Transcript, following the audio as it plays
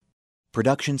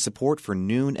Production support for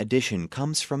Noon Edition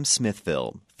comes from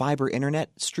Smithville, fiber internet,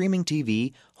 streaming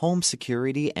TV, home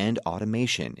security, and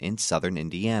automation in southern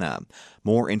Indiana.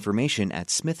 More information at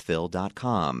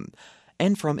smithville.com.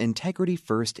 And from Integrity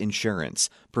First Insurance,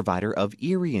 provider of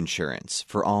Erie Insurance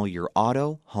for all your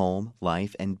auto, home,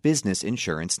 life, and business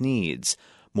insurance needs.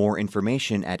 More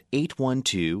information at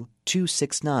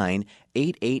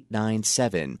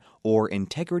 812-269-8897 or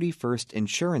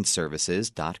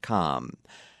integrityfirstinsuranceservices.com.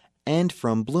 And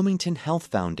from Bloomington Health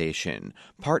Foundation,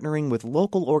 partnering with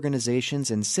local organizations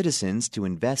and citizens to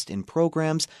invest in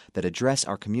programs that address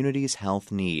our community's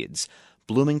health needs.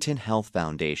 Bloomington Health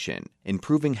Foundation,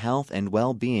 improving health and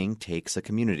well-being takes a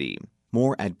community.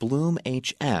 More at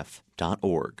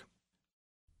bloomhf.org.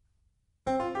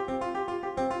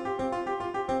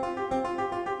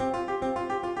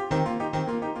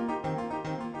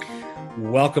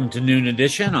 Welcome to Noon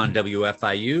Edition on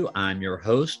WFIU. I'm your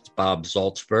host, Bob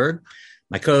Zaltzberg.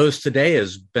 My co-host today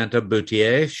is Benta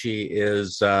Boutier. She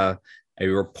is a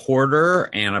reporter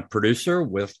and a producer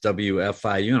with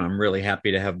WFIU, and I'm really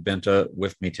happy to have Benta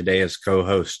with me today as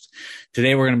co-host.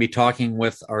 Today we're going to be talking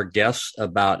with our guests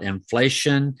about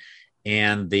inflation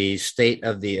and the state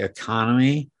of the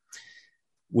economy.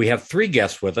 We have three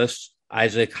guests with us.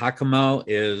 Isaac Hakamo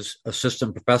is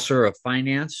assistant professor of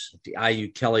finance at the IU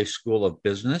Kelley School of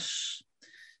Business.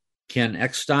 Ken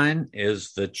Eckstein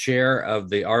is the chair of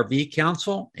the RV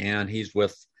Council, and he's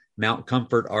with Mount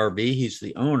Comfort RV. He's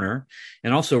the owner.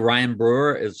 And also Ryan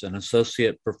Brewer is an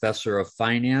associate professor of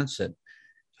finance at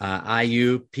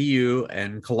IU, PU,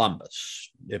 and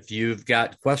Columbus. If you've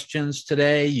got questions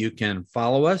today, you can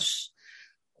follow us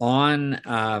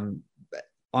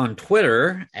on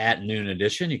Twitter at Noon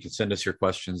Edition. You can send us your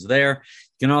questions there.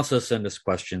 You can also send us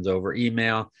questions over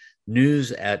email,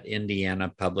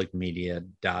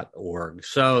 news@indianapublicmedia.org.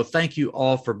 So thank you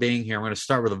all for being here. I'm going to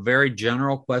start with a very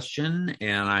general question,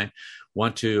 and I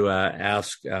want to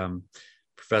ask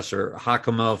Professor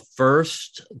Hakamo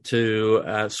first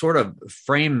to sort of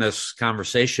frame this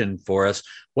conversation for us.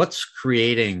 What's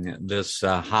creating this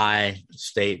high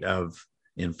state of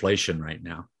inflation right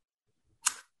now?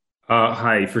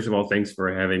 Hi, first of all, thanks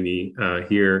for having me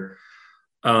here.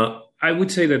 I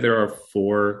would say that there are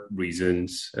four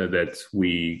reasons that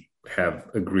we have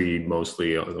agreed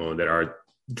mostly on that are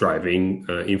driving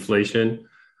inflation.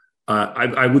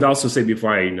 I would also say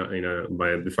before I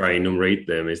enumerate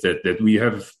them is that we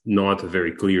have not a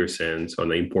very clear sense on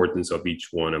the importance of each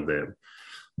one of them.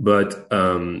 But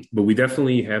we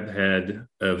definitely have had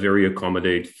a very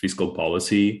accommodating fiscal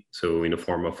policy, so in the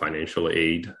form of financial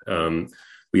aid.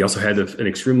 We also had an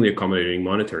extremely accommodating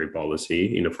monetary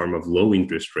policy in the form of low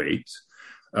interest rates,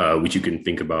 which you can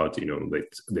think about,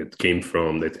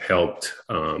 that helped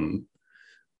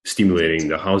stimulating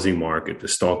the housing market, the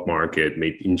stock market,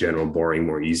 made in general borrowing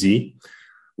more easy.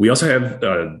 We also have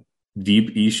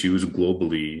deep issues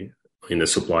globally in the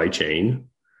supply chain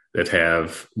that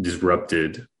have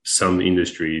disrupted some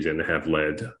industries and have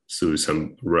led to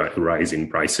some rising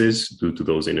prices due to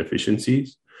those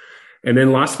inefficiencies. And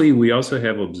then lastly, we also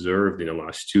have observed in the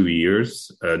last 2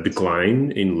 years a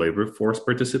decline in labor force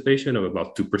participation of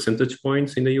about 2 percentage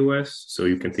points in the US. So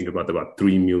you can think about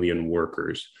 3 million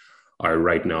workers are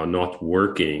right now not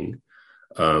working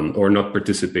or not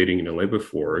participating in the labor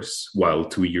force, while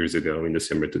 2 years ago in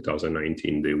December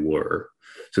 2019, they were.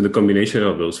 So the combination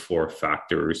of those four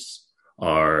factors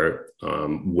are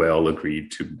well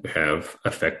agreed to have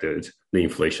affected the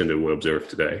inflation that we observe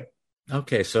today.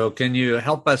 Okay, so can you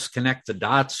help us connect the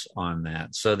dots on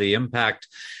that? So the impact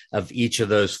of each of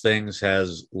those things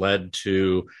has led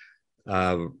to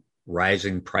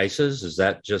rising prices. Is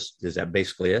that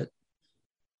basically it?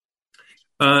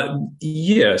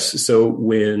 Yes. So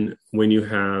when you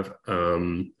have,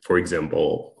 for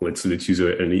example, let's use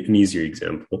an easier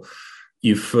example.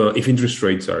 If interest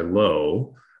rates are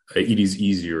low, it is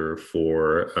easier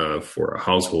for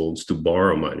households to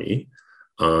borrow money.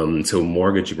 So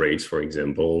mortgage rates, for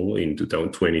example, in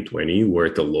 2020 were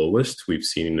at the lowest we've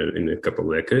seen in a couple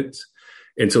of decades.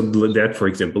 And so that, for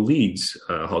example, leads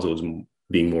households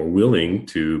being more willing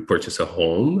to purchase a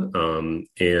home.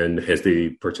 And as they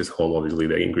purchase a home, obviously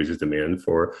that increases demand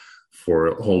for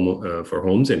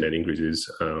homes, and that increases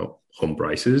home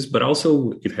prices. But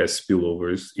also it has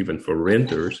spillovers even for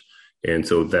renters. And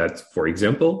so that, for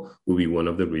example, will be one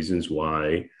of the reasons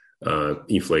why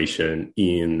inflation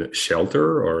in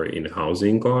shelter or in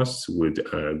housing costs would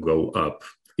go up.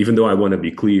 Even though I want to be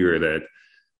clear that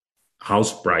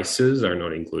house prices are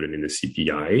not included in the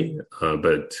CPI,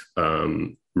 but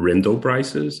rental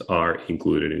prices are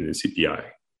included in the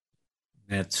CPI.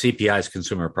 And CPI's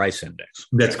Consumer Price Index.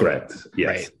 That's correct. Yes.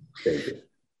 Right. Thank you.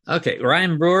 Okay,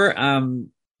 Ryan Brewer,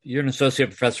 you're an associate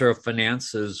professor of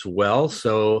finance as well,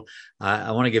 so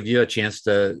I want to give you a chance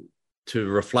to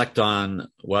reflect on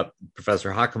what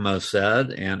Professor Hakamo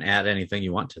said and add anything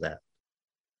you want to that.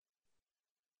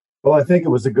 Well, I think it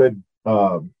was a good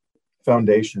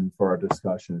foundation for our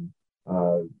discussion.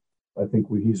 I think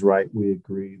he's right. We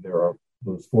agree there are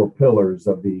those four pillars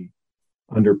of the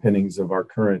underpinnings of our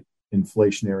current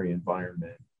inflationary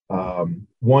environment.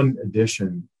 One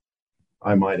addition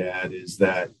I might add is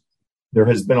that there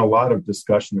has been a lot of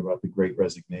discussion about the Great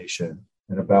Resignation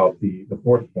and about the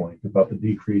fourth point, about the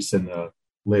decrease in the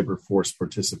labor force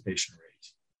participation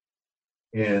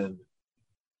rate. And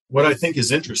what I think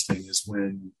is interesting is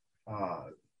when,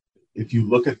 if you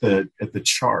look at the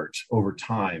chart over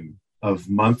time of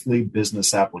monthly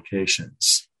business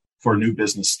applications for new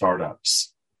business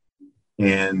startups,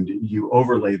 and you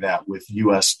overlay that with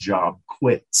U.S. job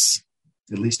quits,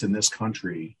 at least in this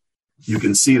country, you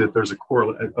can see that there's a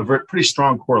pretty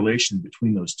strong correlation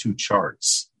between those two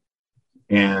charts.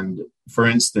 And for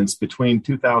instance, between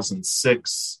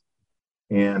 2006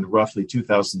 and roughly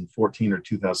 2014 or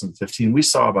 2015, we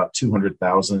saw about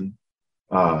 200,000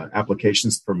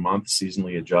 applications per month,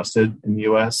 seasonally adjusted in the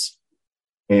U.S.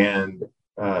 And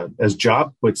as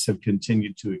job quits have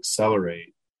continued to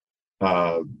accelerate,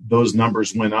 those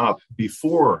numbers went up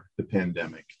before the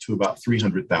pandemic to about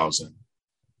 300,000.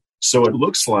 So it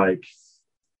looks like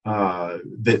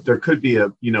that there could be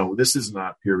this is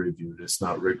not peer reviewed, it's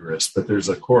not rigorous, but there's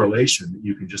a correlation that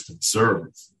you can just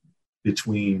observe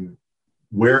between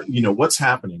where, what's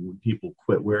happening when people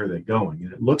quit, where are they going?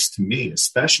 And it looks to me,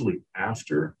 especially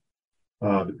after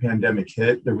the pandemic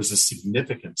hit, there was a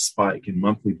significant spike in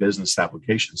monthly business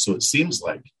applications. So it seems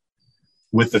like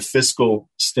with the fiscal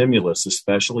stimulus,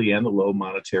 especially, and the low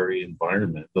monetary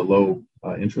environment, the low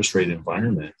interest rate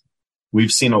environment,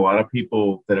 we've seen a lot of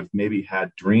people that have maybe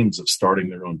had dreams of starting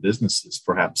their own businesses,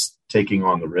 perhaps taking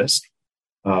on the risk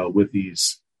with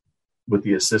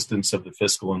the assistance of the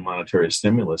fiscal and monetary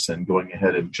stimulus and going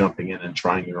ahead and jumping in and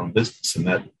trying their own business. And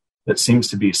that seems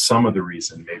to be some of the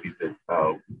reason maybe that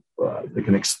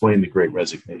can explain the Great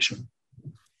Resignation.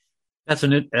 That's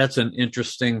an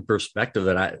interesting perspective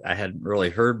that I hadn't really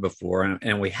heard before,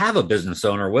 and we have a business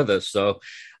owner with us, so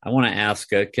I want to ask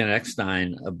Ken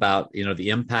Eckstein about the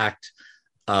impact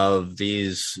of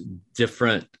these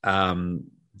different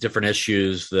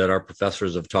issues that our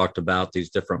professors have talked about, these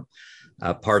different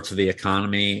parts of the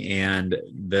economy and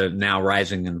the now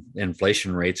rising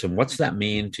inflation rates, and what's that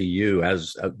mean to you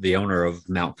as the owner of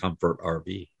Mount Comfort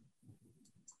RV?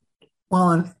 Well,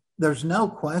 and there's no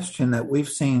question that we've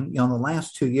seen, in the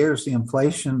last 2 years, the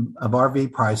inflation of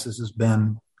RV prices has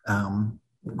been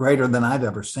greater than I've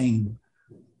ever seen.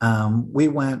 We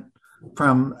went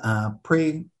from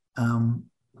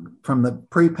the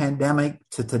pre-pandemic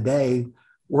to today,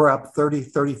 we're up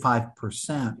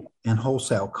 35% in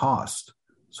wholesale cost.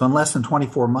 So in less than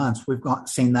 24 months, we've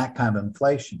seen that kind of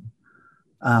inflation.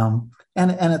 And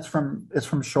it's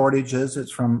from shortages,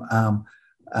 it's from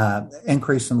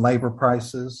increase in labor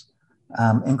prices,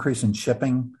 increase in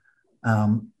shipping.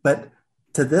 But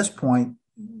to this point,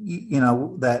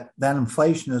 that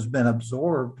inflation has been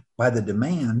absorbed by the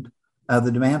demand.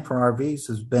 The demand for RVs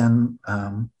has been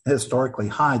historically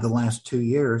high the last 2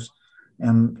 years,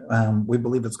 and we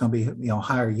believe it's going to be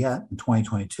higher yet in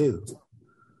 2022.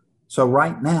 So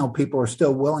right now, people are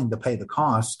still willing to pay the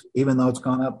cost, even though it's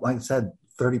gone up, like I said,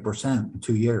 30% in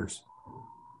 2 years.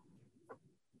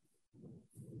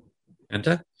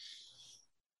 Enta?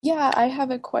 Yeah, I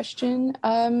have a question.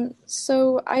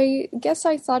 So I guess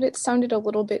I thought it sounded a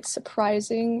little bit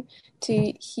surprising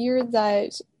to hear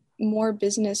that more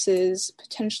businesses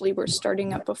potentially were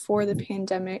starting up before the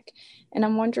pandemic. And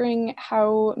I'm wondering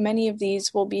how many of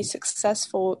these will be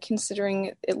successful,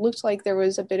 considering it looked like there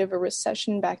was a bit of a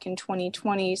recession back in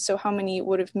 2020. So how many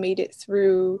would have made it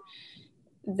through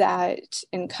that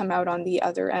and come out on the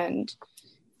other end?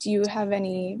 Do you have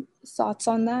any thoughts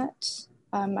on that?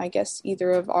 I guess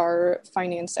either of our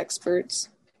finance experts.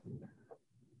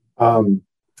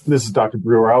 This is Dr.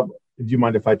 Brewer. Do you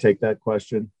mind if I take that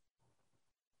question?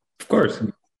 Of course.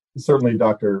 Certainly,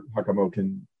 Dr. Hakamo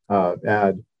can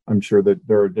add. I'm sure that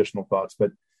there are additional thoughts,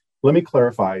 but let me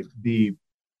clarify. The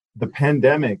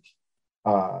pandemic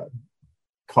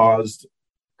caused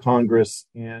Congress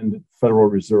and Federal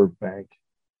Reserve Bank,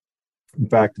 in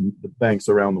fact, the banks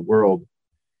around the world,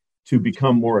 to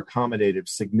become more accommodative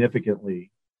significantly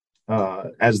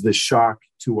as the shock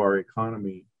to our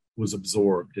economy was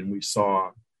absorbed, and we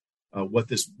saw what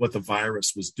the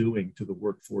virus was doing to the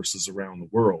workforces around the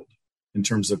world in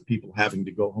terms of people having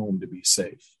to go home to be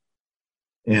safe.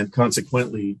 And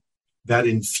consequently, that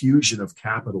infusion of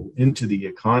capital into the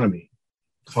economy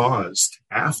caused,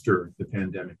 after the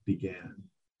pandemic began,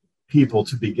 people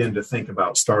to begin to think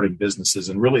about starting businesses.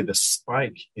 And really the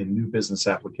spike in new business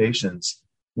applications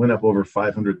went up over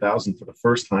 500,000 for the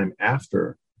first time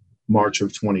after March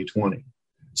of 2020.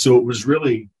 So it was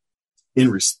really in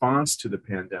response to the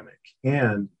pandemic.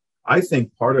 And I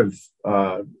think part of,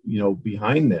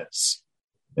 behind this,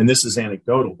 and this is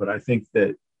anecdotal, but I think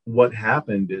that what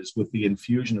happened is with the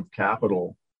infusion of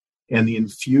capital and the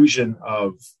infusion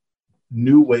of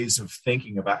new ways of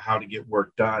thinking about how to get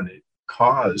work done, it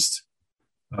caused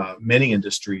many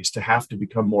industries to have to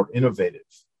become more innovative.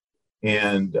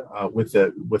 And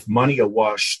with money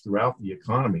awash throughout the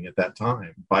economy at that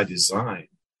time by design,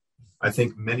 I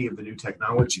think many of the new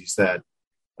technologies that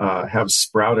have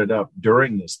sprouted up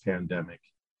during this pandemic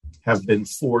have been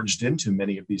forged into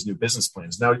many of these new business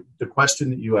plans. Now, the question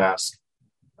that you asked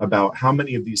about how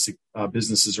many of these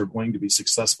businesses are going to be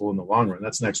successful in the long run,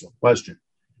 that's an excellent question.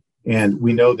 And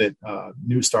we know that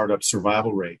new startup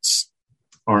survival rates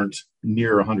aren't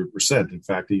near 100%. In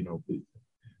fact,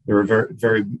 there are very,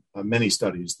 very many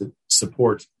studies that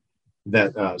support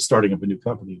that starting up a new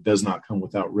company does not come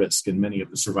without risk, and many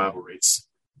of the survival rates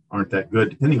aren't that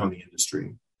good, depending on the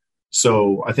industry.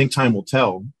 So I think time will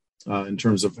tell in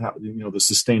terms of how, the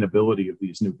sustainability of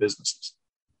these new businesses.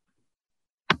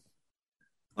 I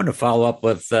want to follow up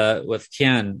with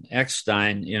Ken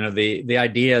Eckstein. The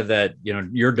idea that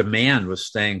your demand was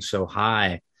staying so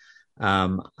high.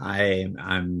 I'm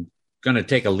going to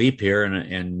take a leap here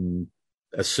and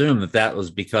assume that was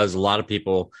because a lot of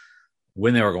people,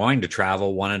 when they were going to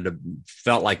travel,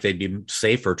 felt like they'd be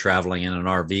safer traveling in an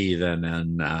RV than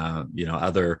in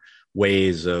other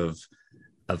ways of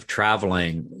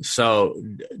traveling. So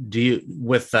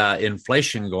with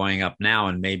inflation going up now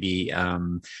and maybe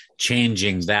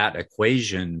changing that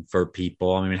equation for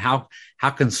people, I mean, how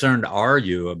concerned are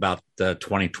you about the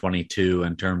 2022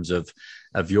 in terms of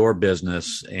your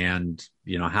business, and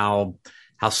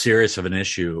how serious of an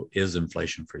issue is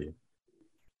inflation for you?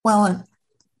 Well,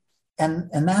 and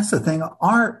that's the thing.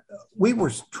 We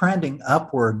were trending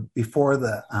upward before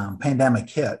the pandemic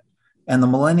hit, and the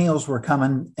millennials were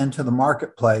coming into the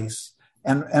marketplace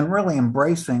and really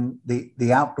embracing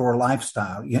the outdoor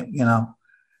lifestyle.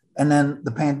 And then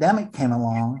the pandemic came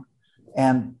along,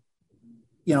 and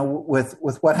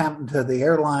with what happened to the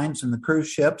airlines and the cruise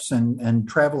ships and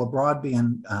travel abroad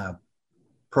being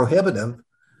prohibitive,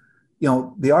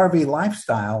 the RV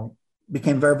lifestyle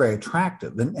became very, very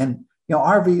attractive. And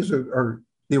RVs are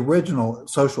the original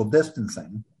social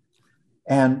distancing.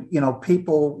 And,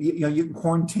 people, you can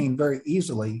quarantine very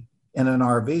easily in an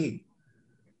RV.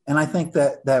 And I think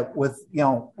that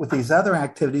with these other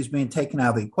activities being taken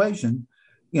out of the equation,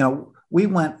 we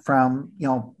went from,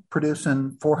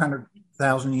 producing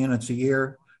 400,000 units a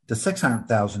year to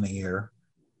 600,000 a year.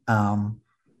 And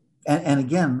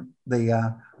again,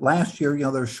 the last year,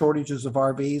 there's shortages of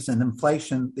RVs and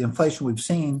inflation. The inflation we've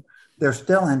seen, they're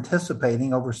still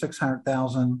anticipating over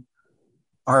 600,000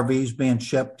 RVs being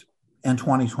shipped in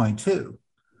 2022.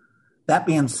 That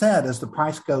being said, as the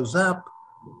price goes up,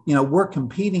 we're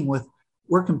competing with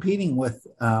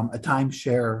a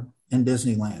timeshare in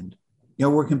Disneyland.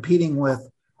 We're competing with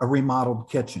a remodeled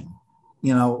kitchen.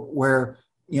 Where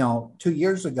 2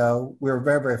 years ago we were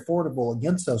very, very affordable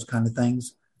against those kind of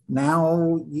things.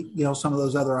 Now, some of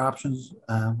those other options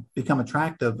become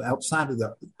attractive outside of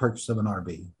the purchase of an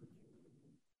RV.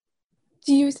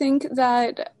 Do you think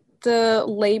that the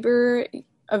labor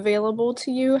available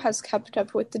to you has kept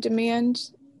up with the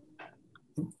demand?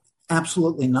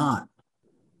 Absolutely not.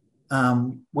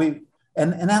 And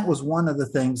that was one of the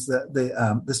things that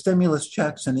the stimulus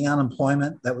checks and the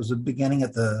unemployment that was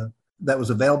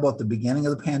available at the beginning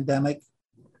of the pandemic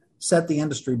set the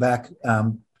industry back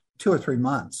 2 or 3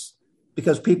 months,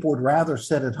 because people would rather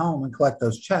sit at home and collect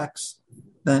those checks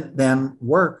than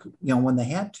work, when they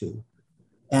had to.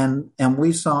 And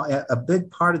we saw a big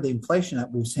part of the inflation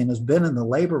that we've seen has been in the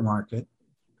labor market.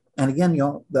 And again,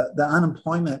 the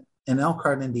unemployment in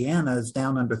Elkhart, Indiana is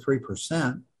down under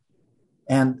 3%.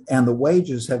 And the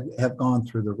wages have gone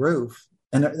through the roof.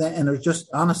 And there's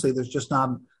just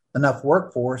not enough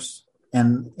workforce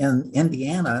in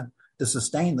Indiana to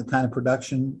sustain the kind of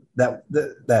production that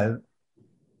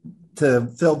to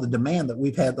fill the demand that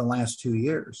we've had the last 2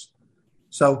 years.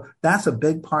 So that's a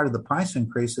big part of the price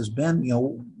increase has been,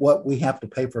 what we have to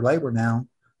pay for labor now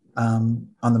on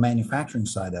the manufacturing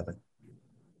side of it.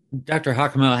 Dr.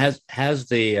 Hockenmiller,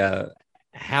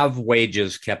 have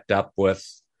wages kept up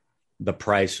with the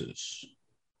prices?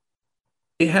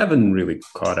 They haven't really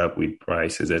caught up with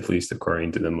prices, at least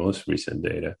according to the most recent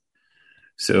data.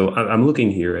 So I'm looking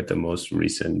here at the most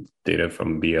recent data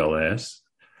from BLS,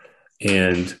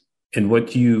 and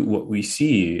what we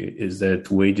see is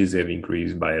that wages have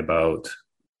increased by about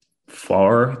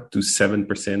 4 to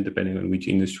 7%, depending on which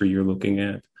industry you're looking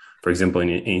at. For example, in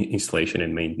installation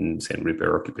and maintenance and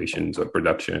repair occupations or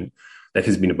production, that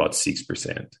has been about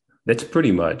 6%. That's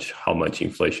pretty much how much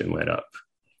inflation went up.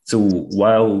 So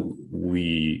while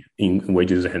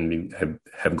wages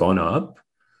have gone up,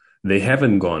 they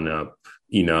haven't gone up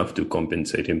enough to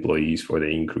compensate employees for the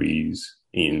increase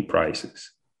in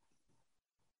prices.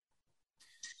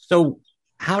 So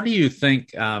how do you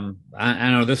think, I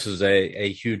know this is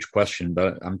a huge question,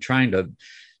 but I'm trying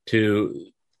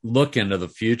to look into the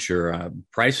future.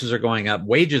 Prices are going up,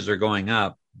 wages are going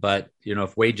up, but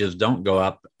if wages don't go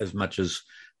up as much as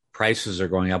prices are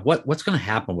going up, what's going to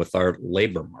happen with our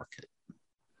labor market?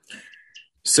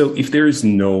 So if there is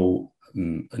no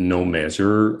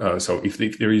measure, so if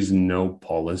there is no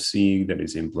policy that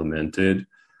is implemented,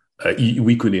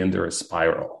 we could enter a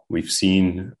spiral. We've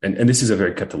seen, and this is a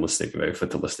very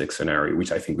fatalistic scenario,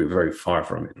 which I think we're very far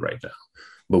from it right now.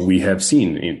 But we have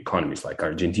seen in economies like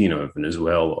Argentina,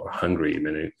 Venezuela, or Hungary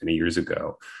many years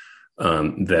ago,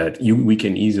 that we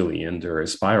can easily enter a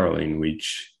spiral in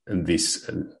which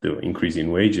the increase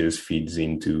in wages feeds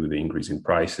into the increase in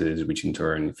prices, which in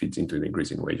turn feeds into the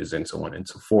increase in wages, and so on and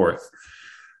so forth.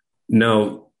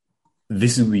 Now,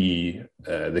 this will be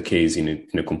the case in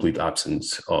a complete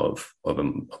absence of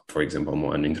for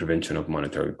example, an intervention of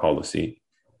monetary policy.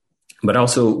 But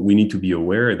also, we need to be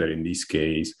aware that in this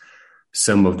case,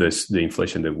 some of the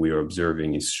inflation that we are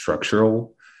observing is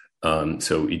structural.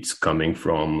 So it's coming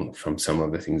from some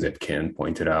of the things that Ken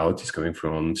pointed out. It's coming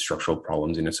from structural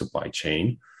problems in the supply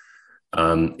chain.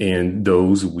 And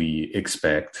those we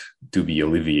expect to be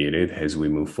alleviated as we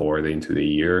move forward into the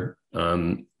year,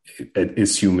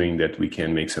 assuming that we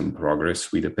can make some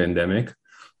progress with the pandemic.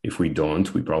 If we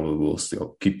don't, we probably will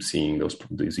still keep seeing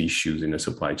these issues in the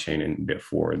supply chain and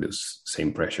therefore those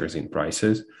same pressures in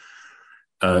prices.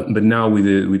 But now with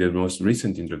the most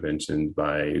recent intervention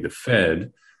by the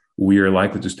Fed, we are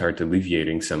likely to start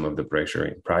alleviating some of the pressure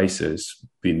in prices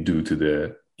due to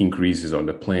the increases or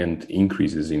the planned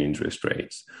increases in interest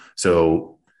rates.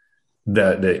 So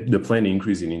the planned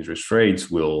increase in interest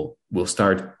rates will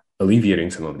start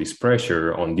alleviating some of this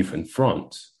pressure on different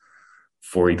fronts.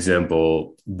 For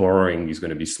example, borrowing is going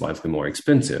to be slightly more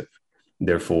expensive.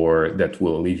 Therefore, that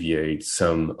will alleviate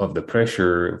some of the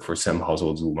pressure for some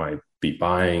households who might be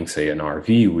buying, say, an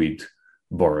RV with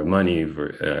borrowed money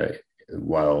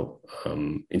while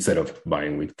instead of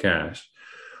buying with cash.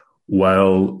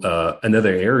 While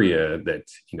another area that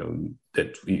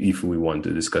if we want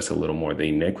to discuss a little more the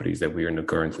inequities that we are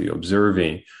currently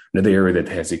observing, another area that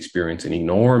has experienced an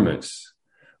enormous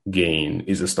gain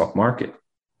is the stock market.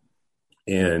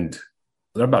 And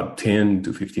about 10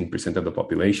 to 15% of the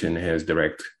population has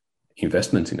direct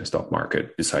investments in the stock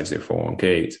market besides their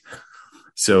 401ks.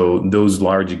 So those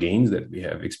large gains that we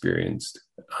have experienced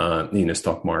in the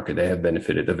stock market, they have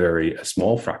benefited a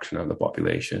small fraction of the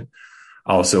population,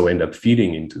 also end up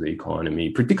feeding into the economy,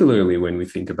 particularly when we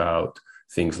think about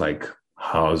things like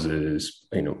houses,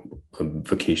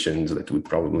 vacations that would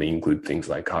probably include things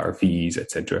like RVs,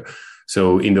 etc.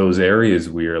 So in those areas,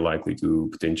 we are likely to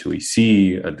potentially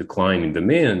see a decline in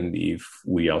demand if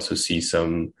we also see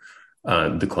some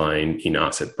decline in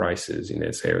asset prices in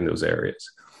those areas.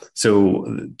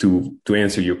 So to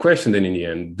answer your question, then in the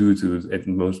end, due to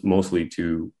mostly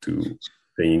to the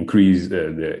increase,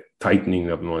 the tightening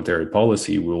of monetary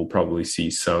policy, we'll probably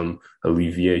see some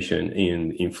alleviation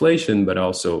in inflation, but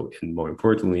also, and more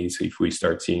importantly, so if we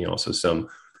start seeing also some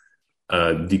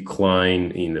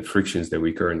decline in the frictions that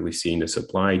we currently see in the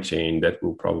supply chain, that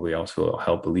will probably also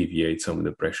help alleviate some of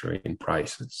the pressure in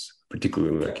prices,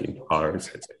 particularly like in cars,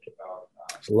 etc.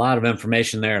 There's a lot of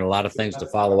information there and a lot of things to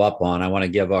follow up on. I want to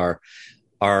give our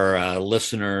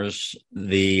listeners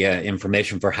the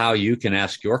information for how you can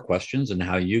ask your questions and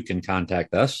how you can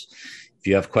contact us. If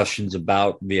you have questions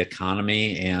about the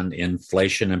economy and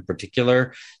inflation in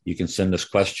particular, you can send us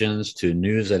questions to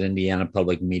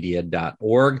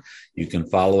news@indianapublicmedia.org. You can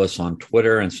follow us on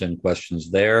Twitter and send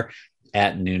questions there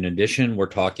at Noon Edition. We're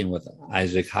talking with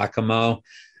Isaac Hakamo,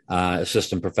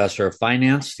 Assistant Professor of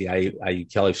Finance, the IU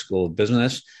Kelley School of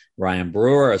Business, Ryan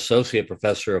Brewer, Associate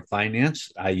Professor of Finance,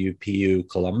 IUPU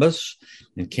Columbus,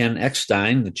 and Ken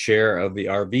Eckstein, the Chair of the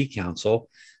RV Council,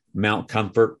 Mount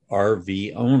Comfort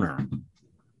RV owner.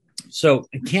 So,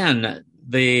 Ken,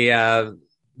 the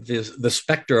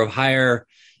specter of higher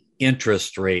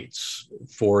interest rates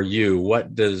for you,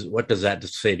 what does that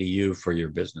say to you for your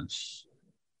business?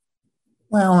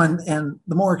 Well, and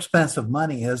the more expensive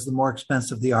money is, the more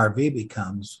expensive the RV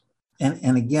becomes.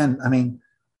 And again, I mean,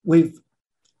 the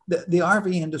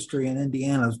RV industry in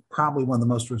Indiana is probably one of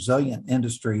the most resilient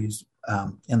industries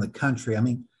in the country. I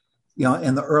mean,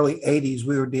 in the early 80s,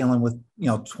 we were dealing with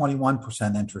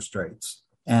 21% interest rates,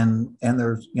 and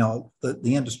there's the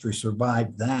industry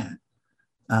survived that.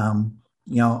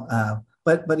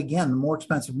 But again, the more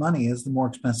expensive money is, the more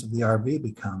expensive the RV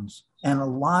becomes, and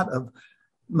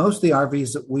most of the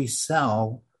RVs that we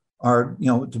sell are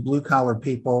to blue collar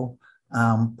people.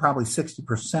 Probably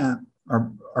 60%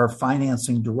 are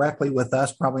financing directly with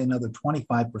us. Probably another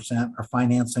 25% are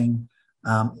financing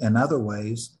in other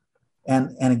ways.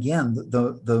 And again,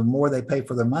 the more they pay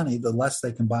for their money, the less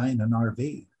they can buy in an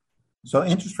RV. So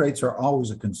interest rates are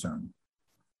always a concern.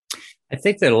 I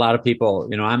think that a lot of people,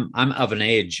 I'm of an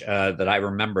age that I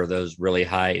remember those really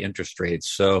high interest rates.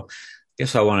 So I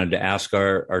guess I wanted to ask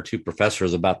our two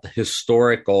professors about the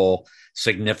historical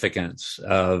significance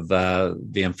of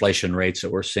the inflation rates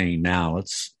that we're seeing now.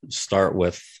 Let's start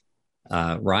with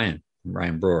Ryan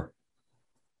Brewer.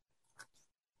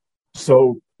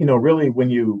 So, really, when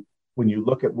you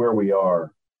look at where we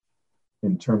are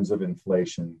in terms of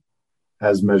inflation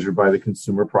as measured by the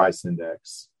Consumer Price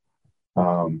Index,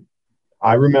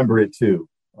 I remember it too,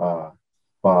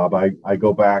 Bob. I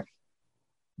go back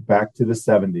to the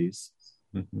 70s,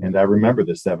 and I remember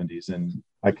the 70s, and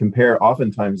I compare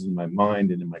oftentimes in my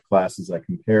mind and in my classes, I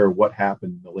compare what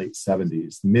happened in the late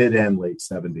 70s, mid and late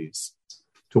 70s,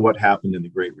 to what happened in the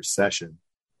Great Recession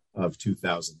of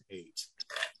 2008.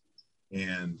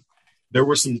 And there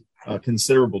were some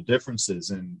considerable differences,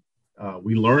 and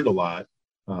we learned a lot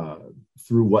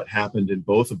through what happened in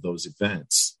both of those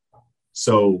events.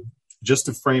 So just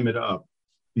to frame it up,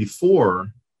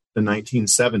 before the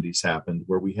 1970s happened,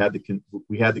 where we had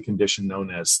the condition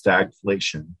known as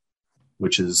stagflation,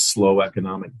 which is slow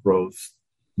economic growth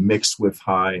mixed with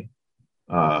high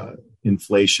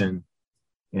inflation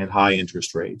and high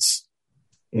interest rates.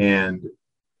 And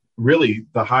really,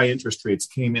 the high interest rates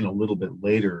came in a little bit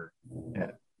later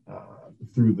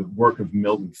through the work of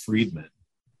Milton Friedman,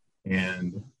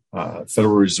 and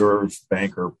Federal Reserve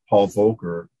banker Paul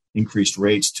Volcker increased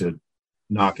rates to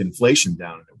knock inflation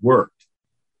down, and it worked.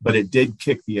 But it did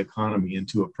kick the economy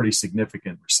into a pretty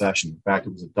significant recession. In fact,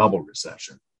 it was a double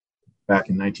recession back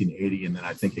in 1980, and then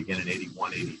I think again in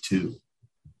 81, 82.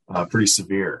 Pretty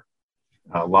severe.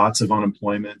 Lots of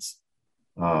unemployment.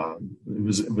 It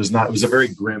was a very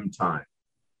grim time.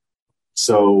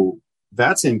 So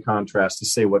that's in contrast to,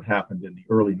 say, what happened in the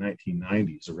early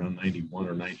 1990s, around 91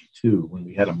 or 92, when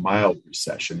we had a mild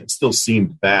recession. It still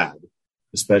seemed bad,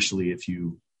 especially if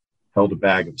you held a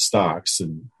bag of stocks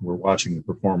and were watching the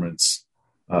performance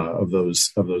of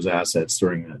those assets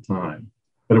during that time.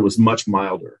 But it was much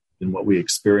milder than what we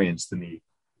experienced in the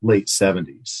late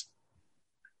 70s.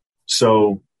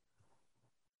 So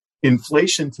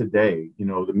inflation today,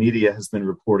 the media has been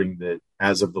reporting that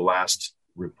as of the last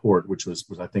report, which was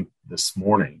I think this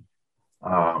morning,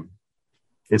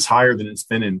 it's higher than it's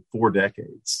been in 4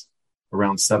 decades,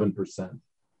 around 7%.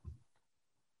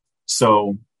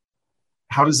 So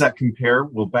how does that compare?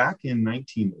 Well, back in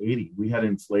 1980, we had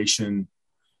inflation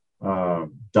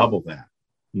double that.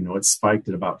 It spiked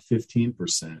at about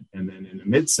 15%. And then in the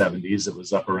mid 70s, it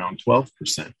was up around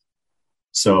 12%.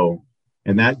 So,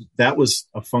 and that was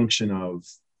a function of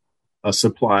a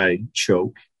supply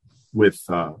choke with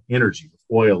energy, with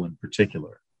oil in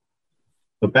particular.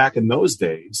 But back in those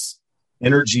days,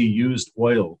 energy used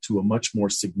oil to a much more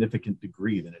significant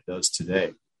degree than it does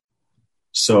today.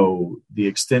 So the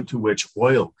extent to which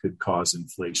oil could cause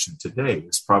inflation today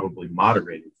is probably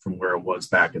moderated from where it was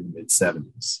back in the mid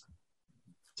 70s.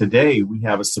 Today, we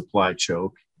have a supply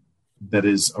choke that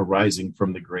is arising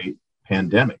from the great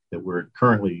pandemic that we're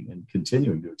currently and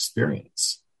continuing to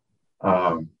experience.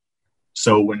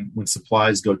 So when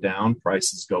supplies go down,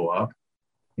 prices go up,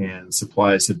 and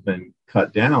supplies have been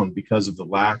cut down because of the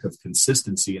lack of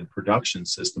consistency in production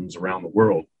systems around the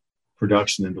world.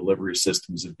 Production and delivery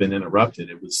systems have been interrupted.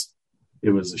 It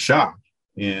was a shock,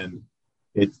 and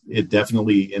it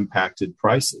definitely impacted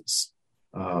prices.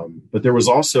 But there was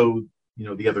also,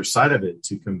 the other side of it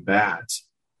to combat.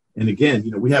 And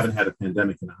again, we haven't had a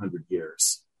pandemic in 100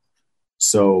 years.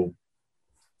 So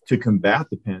to combat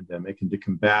the pandemic and to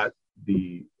combat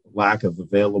the lack of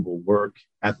available work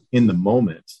in the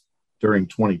moment during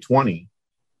 2020,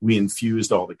 we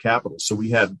infused all the capital. So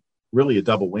we had really a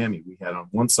double whammy. We had on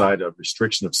one side a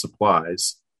restriction of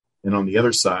supplies, and on the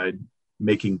other side,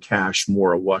 making cash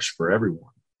more awash for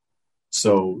everyone.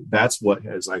 So that's what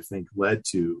has, I think, led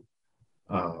to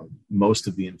most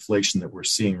of the inflation that we're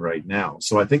seeing right now.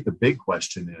 So I think the big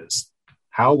question is,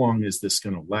 how long is this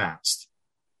going to last?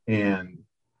 And,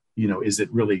 is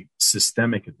it really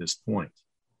systemic at this point?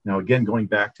 Now, again, going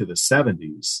back to the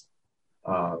 70s,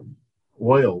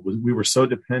 we were so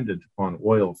dependent upon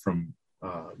oil from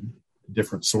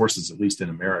different sources, at least in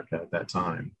America at that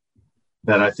time,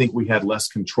 that I think we had less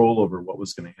control over what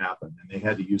was going to happen. And they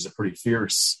had to use a pretty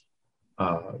fierce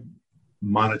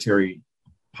monetary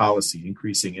policy,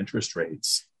 increasing interest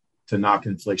rates to knock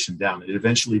inflation down. It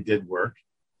eventually did work,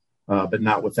 but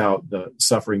not without the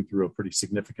suffering through a pretty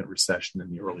significant recession in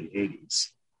the early 80s.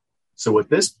 So at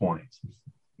this point,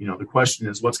 the question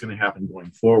is what's going to happen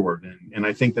going forward. And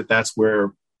I think that that's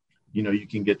where, you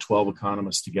can get 12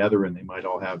 economists together and they might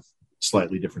all have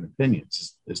slightly different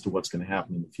opinions as to what's going to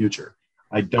happen in the future.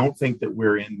 I don't think that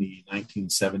we're in the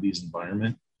 1970s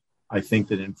environment. I think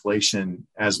that inflation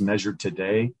as measured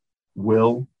today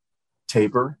will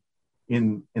taper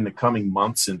in the coming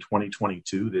months in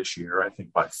 2022 this year. I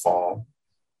think by fall,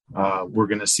 we're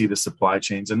going to see the supply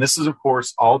chains. And this is, of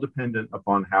course, all dependent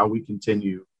upon how we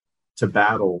continue to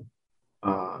battle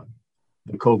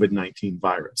the COVID-19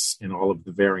 virus and all of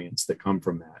the variants that come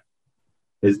from that.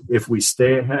 If we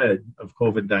stay ahead of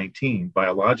COVID-19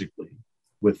 biologically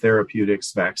with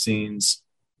therapeutics, vaccines,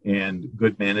 and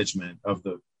good management of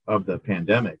the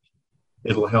pandemic,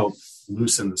 it'll help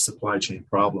loosen the supply chain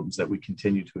problems that we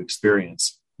continue to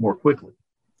experience more quickly.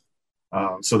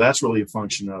 So that's really a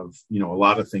function of, a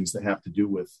lot of things that have to do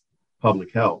with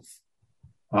public health.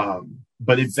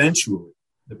 But eventually,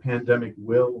 the pandemic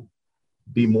will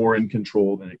be more in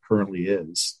control than it currently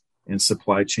is, and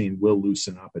supply chain will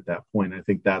loosen up at that point. I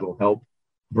think that'll help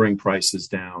bring prices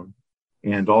down.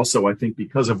 And also, I think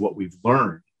because of what we've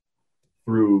learned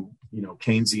through,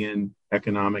 Keynesian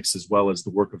economics, as well as the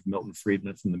work of Milton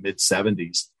Friedman from the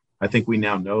mid-70s, I think we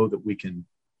now know that we can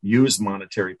use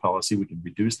monetary policy, we can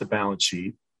reduce the balance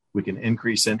sheet, we can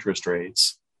increase interest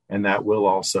rates, and that will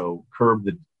also curb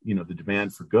the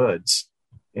demand for goods,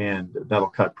 and that'll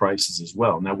cut prices as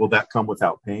well. Now, will that come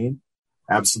without pain?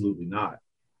 Absolutely not.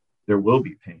 There will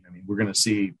be pain. I mean, we're going to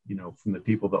see, from the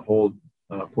people that hold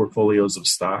portfolios of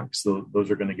stocks,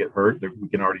 those are going to get hurt. We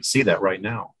can already see that right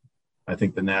now. I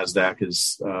think the NASDAQ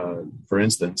is, for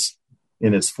instance,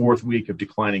 in its fourth week of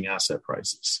declining asset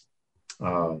prices.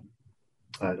 I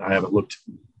haven't looked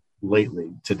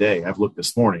lately today. I've looked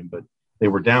this morning, but they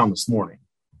were down this morning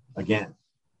again.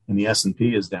 And the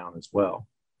S&P is down as well.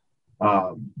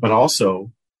 But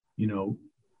also,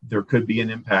 there could be an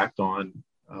impact on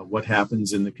what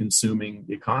happens in the consuming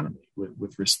economy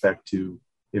with respect to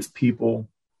if people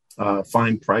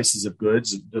find prices of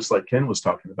goods, just like Ken was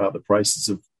talking about, the prices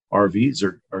of RVs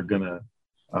are going to,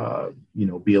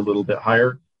 be a little bit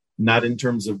higher, not in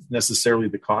terms of necessarily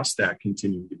the cost stack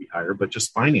continuing to be higher, but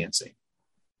just financing.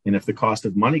 And if the cost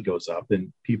of money goes up,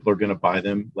 then people are going to buy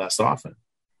them less often.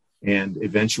 And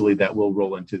eventually that will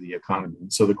roll into the economy.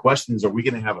 And so the question is, are we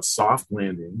going to have a soft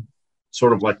landing,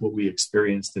 sort of like what we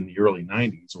experienced in the early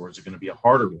 90s, or is it going to be a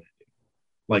harder landing,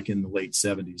 like in the late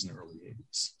 70s and early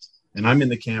 80s? And I'm in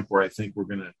the camp where I think we're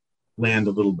going to land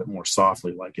a little bit more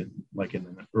softly, like in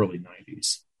the early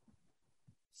 90s.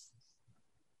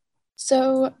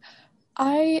 So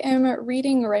I am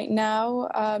reading right now,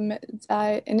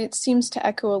 and it seems to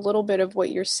echo a little bit of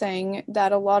what you're saying,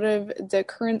 that a lot of the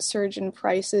current surge in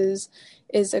prices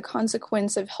is a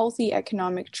consequence of healthy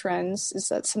economic trends. Is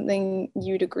that something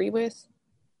you'd agree with?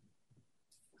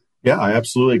 Yeah, I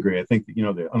absolutely agree. I think that,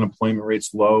 the unemployment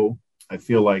rate's low. I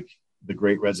feel like the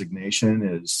Great Resignation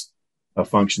is a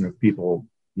function of people,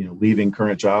 leaving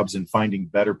current jobs and finding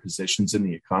better positions in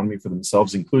the economy for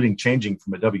themselves, including changing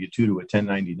from a W-2 to a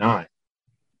 1099.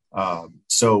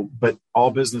 But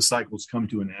all business cycles come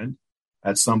to an end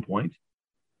at some point.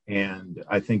 And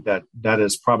I think that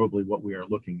is probably what we are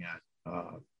looking at,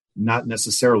 not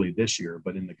necessarily this year,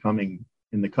 but in the coming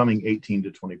 18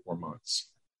 to 24 months.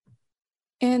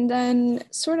 And then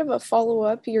sort of a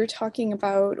follow-up, you're talking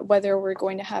about whether we're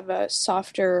going to have a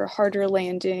softer, harder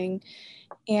landing.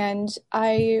 And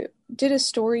I did a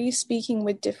story speaking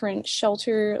with different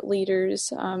shelter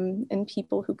leaders and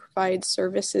people who provide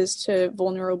services to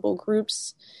vulnerable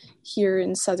groups here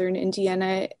in southern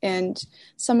Indiana. And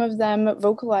some of them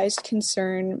vocalized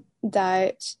concern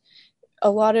that a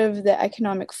lot of the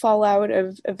economic fallout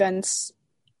of events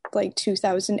like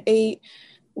 2008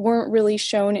 weren't really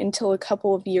shown until a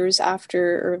couple of years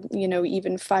after, or,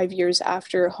 even 5 years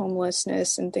after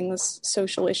homelessness and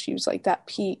social issues like that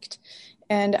peaked.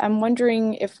 And I'm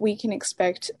wondering if we can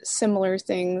expect similar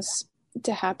things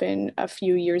to happen a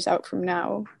few years out from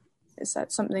now. Is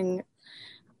that something,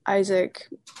 Isaac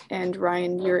and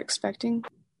Ryan, you're expecting?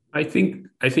 I think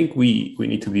we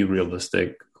need to be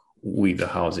realistic with the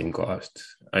housing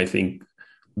costs. I think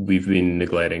we've been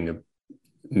neglecting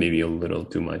maybe a little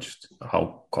too much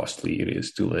how costly it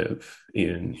is to live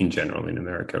in general in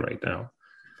America right now.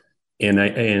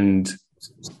 And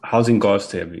housing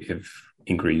costs have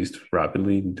increased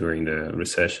rapidly during the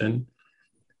recession,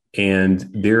 and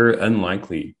they're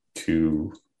unlikely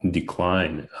to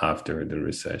decline after the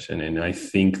recession. And I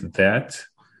think that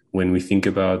when we think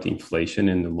about inflation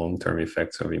and the long-term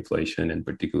effects of inflation, and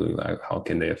particularly how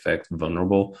can they affect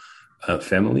vulnerable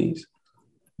families,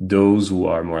 those who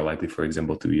are more likely, for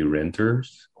example, to be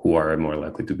renters, who are more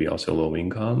likely to be also low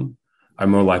income, are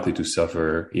more likely to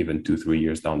suffer even 2-3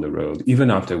 years down the road,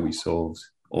 even after we solve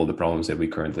all the problems that we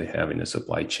currently have in the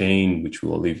supply chain, which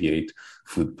will alleviate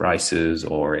food prices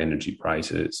or energy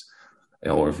prices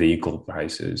or vehicle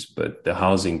prices. But the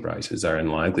housing prices are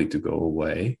unlikely to go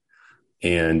away.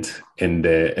 And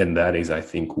that is, I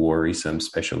think, worrisome,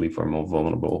 especially for more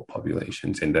vulnerable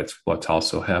populations. And that's what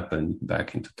also happened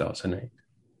back in 2008.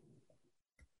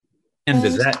 And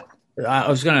does that, I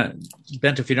was going to,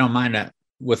 Bent, if you don't mind,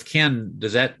 with Ken,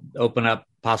 does that open up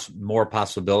more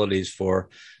possibilities for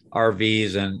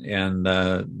RVs and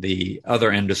the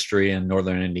other industry in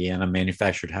Northern Indiana,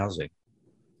 manufactured housing?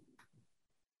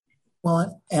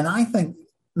 Well, and I think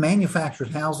manufactured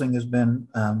housing has been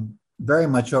very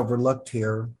much overlooked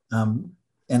here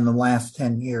in the last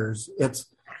 10 years. It's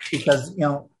because,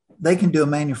 they can do a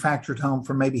manufactured home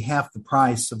for maybe half the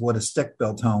price of what a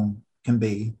stick-built home can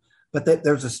be, but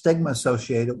there's a stigma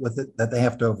associated with it that they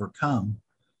have to overcome.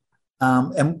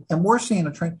 And we're seeing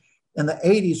a trend. In the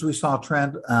 80s, we saw a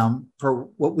trend for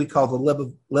what we call the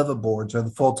liveaboards or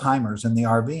the full-timers in the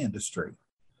RV industry.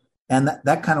 And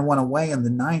that kind of went away in the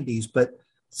 90s. But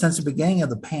since the beginning of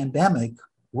the pandemic,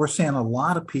 we're seeing a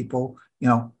lot of people,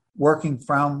 working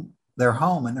from their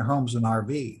home, and their home's an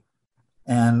RV.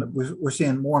 And we're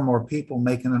seeing more and more people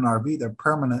making an RV their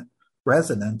permanent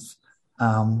residence.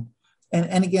 And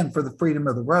again, for the freedom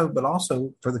of the road, but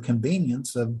also for the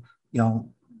convenience of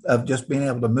just being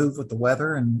able to move with the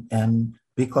weather and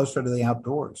be closer to the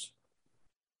outdoors.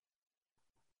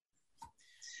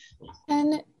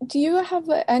 And do you have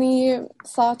any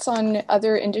thoughts on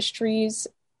other industries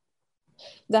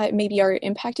that maybe are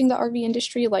impacting the RV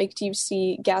industry? Like, do you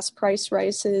see gas price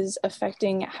rises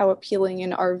affecting how appealing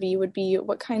an RV would be?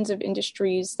 What kinds of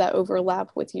industries that overlap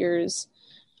with yours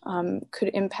could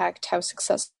impact how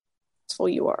successful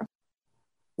you are?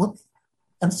 Well,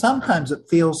 and sometimes it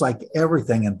feels like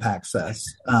everything impacts us.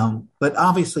 But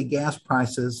obviously gas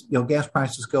prices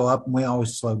go up and we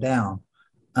always slow down.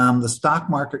 The stock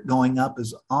market going up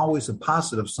is always a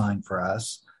positive sign for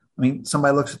us. I mean,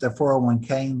 somebody looks at their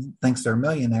 401k and thinks they're a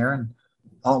millionaire, and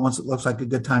all at once it looks like a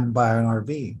good time to buy an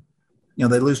RV.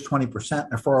 They lose 20% in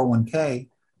their 401k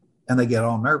and they get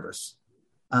all nervous.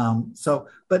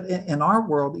 But in our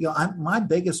world, my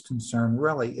biggest concern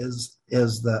really is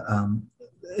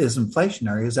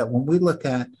inflationary, is that when we look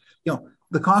at,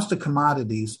 the cost of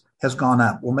commodities has gone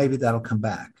up. Well, maybe that'll come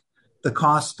back. The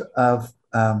cost of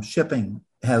shipping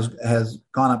has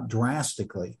gone up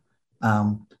drastically.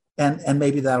 And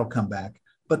maybe that'll come back.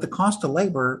 But the cost of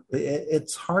labor,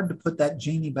 it's hard to put that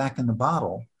genie back in the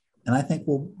bottle. And I think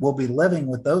we'll be living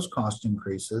with those cost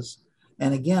increases.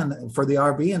 And again, for the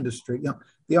RV industry,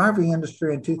 the RV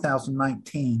industry in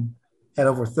 2019 had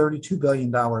over $32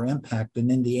 billion impact in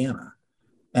Indiana.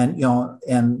 And,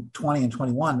 in 20 and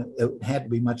 21, it had to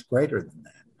be much greater than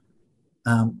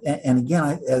that. And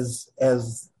again, as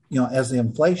the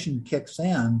inflation kicks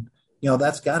in,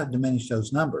 that's got to diminish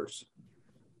those numbers.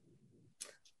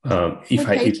 Sorry.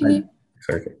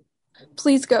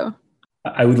 Please go.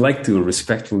 I would like to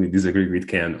respectfully disagree with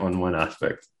Ken on one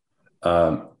aspect.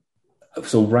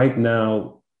 So right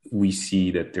now we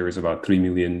see that there is about 3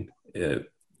 million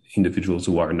individuals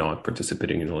who are not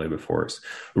participating in the labor force.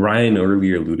 Ryan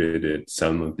earlier alluded that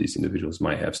some of these individuals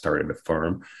might have started a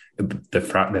firm.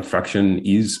 That fraction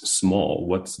is small.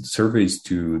 What surveys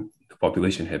to the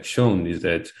population have shown is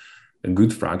that a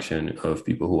good fraction of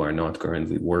people who are not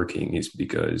currently working is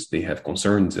because they have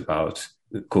concerns about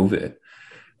COVID,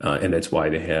 and that's why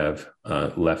they have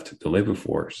left the labor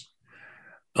force.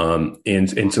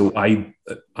 And so I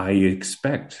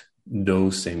expect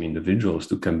those same individuals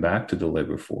to come back to the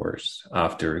labor force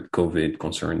after COVID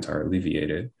concerns are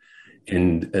alleviated,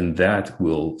 and that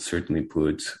will certainly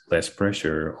put less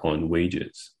pressure on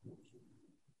wages.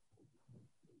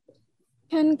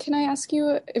 Ken, can I ask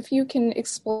you if you can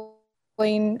explain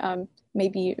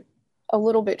maybe a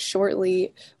little bit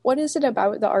shortly, what is it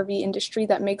about the RV industry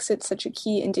that makes it such a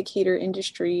key indicator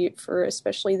industry for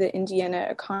especially the Indiana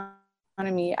economy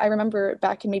economy. I remember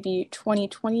back in maybe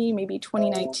 2020, maybe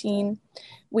 2019,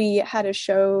 we had a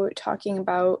show talking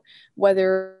about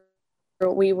whether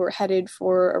we were headed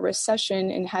for a recession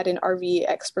and had an RV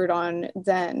expert on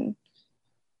then.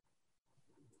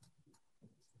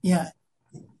 Yeah.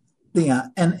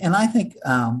 And I think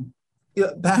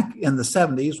back in the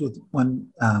 70s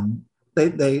when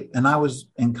they and I was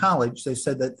in college, they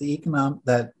said that the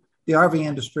RV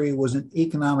industry was an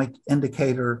economic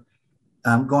indicator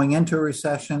going into a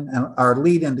recession, and our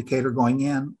lead indicator going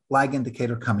in, lag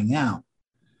indicator coming out.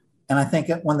 And I think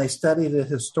when they studied it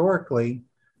historically,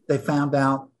 they found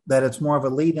out that it's more of a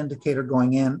lead indicator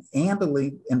going in and a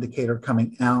lead indicator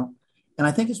coming out. And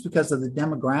I think it's because of the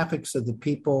demographics of the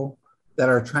people that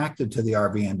are attracted to the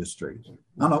RV industry.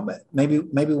 I don't know,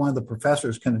 maybe one of the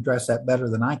professors can address that better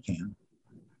than I can.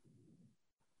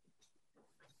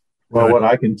 Well, what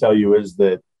I can tell you is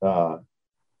that,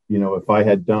 if I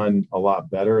had done a lot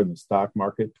better in the stock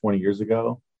market 20 years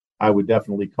ago, I would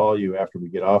definitely call you after we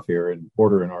get off here and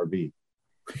order an RV.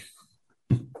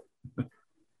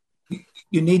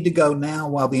 You need to go now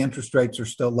while the interest rates are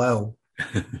still low.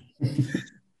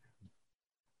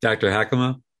 Dr.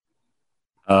 Hakama?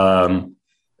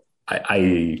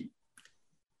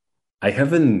 I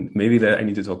haven't, maybe that I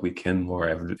need to talk with Ken more.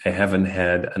 I haven't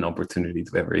had an opportunity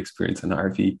to ever experience an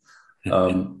RV.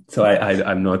 So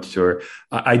I'm not sure.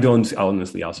 I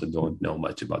honestly also don't know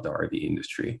much about the RV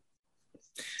industry.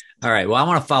 All right. Well, I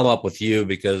want to follow up with you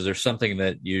because there's something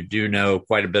that you do know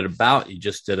quite a bit about. You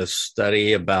just did a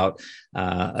study about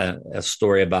a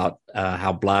story about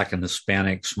how Black and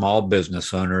Hispanic small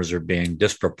business owners are being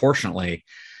disproportionately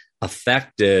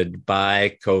affected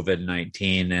by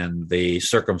COVID-19 and the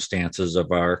circumstances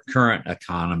of our current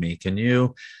economy. Can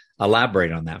you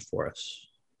elaborate on that for us?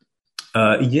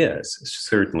 Yes,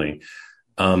 certainly.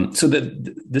 So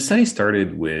the study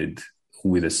started with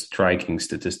a striking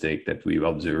statistic that we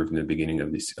observed in the beginning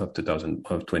of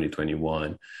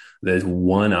 2021, that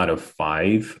 1 out of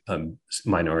 5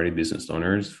 minority business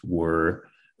owners were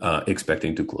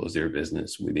expecting to close their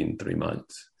business within 3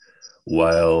 months,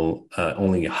 while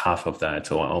only half of that,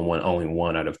 so only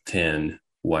 1 out of 10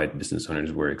 white business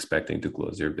owners were expecting to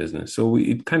close their business. So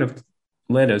it kind of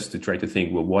led us to try to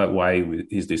think, well, why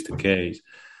is this the case?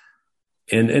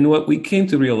 And what we came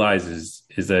to realize is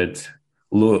that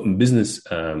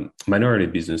minority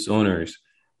business owners,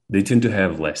 they tend to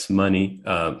have less money,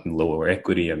 lower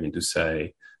equity. I mean to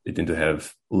say, they tend to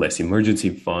have less emergency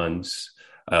funds.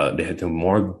 They had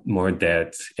more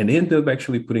debt, and they end up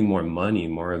actually putting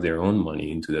more of their own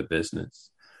money into the business.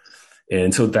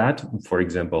 And so that, for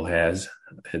example, had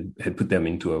put them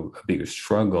into a bigger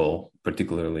struggle,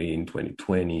 particularly in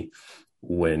 2020,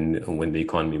 when the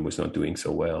economy was not doing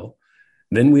so well.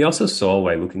 Then we also saw,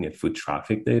 by looking at foot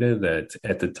traffic data, that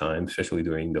at the time, especially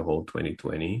during the whole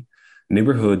 2020,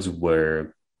 neighborhoods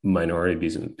where minority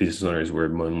business owners were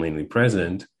mainly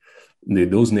present,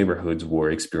 those neighborhoods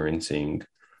were experiencing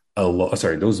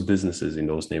those businesses in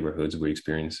those neighborhoods were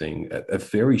experiencing a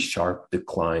very sharp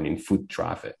decline in foot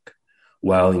traffic.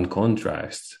 While in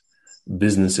contrast,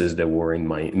 businesses that were in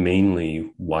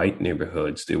mainly white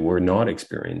neighborhoods, they were not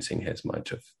experiencing as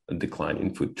much of a decline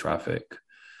in foot traffic.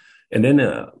 And then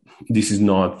this was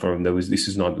not from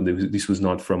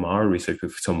our research,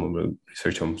 but some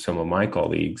research from some of my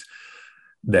colleagues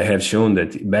that have shown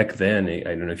that back then, I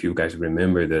don't know if you guys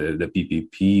remember the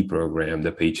PPP program,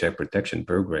 the Paycheck Protection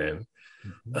Program.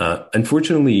 Mm-hmm.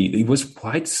 Unfortunately, it was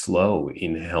quite slow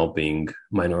in helping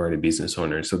minority business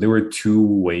owners. So there were 2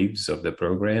 waves of the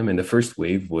program, and the first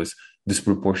wave was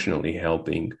disproportionately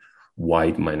helping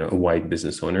white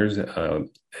business owners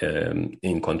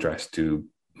in contrast to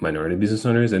minority business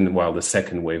owners, and while the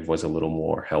second wave was a little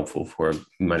more helpful for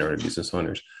minority business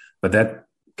owners, but that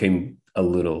came a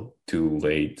little too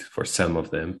late for some of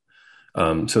them.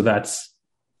 So that's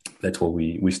what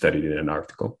we studied in an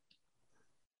article.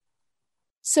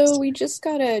 So we just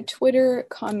got a Twitter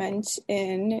comment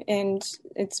in, and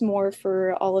it's more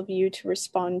for all of you to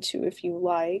respond to if you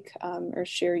like, or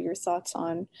share your thoughts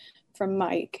on, from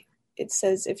Mike. It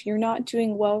says, if you're not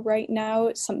doing well right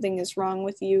now, something is wrong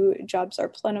with you. Jobs are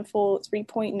plentiful,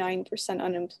 3.9%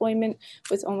 unemployment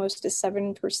with almost a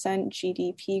 7%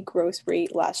 GDP growth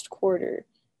rate last quarter.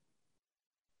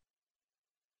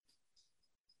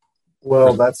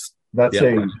 Well, that's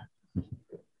yeah.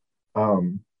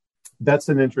 That's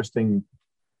an interesting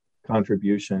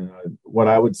contribution. What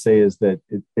I would say is that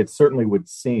it certainly would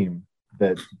seem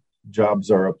that jobs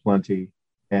are aplenty,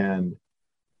 and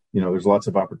there's lots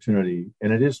of opportunity,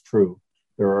 and it is true.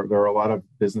 There are a lot of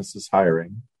businesses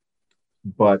hiring,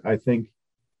 but I think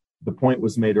the point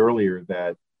was made earlier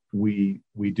that we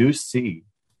do see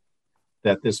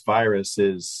that this virus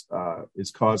is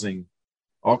causing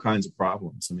all kinds of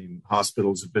problems. I mean,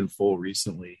 hospitals have been full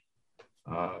recently.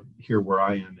 Here where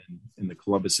I am in the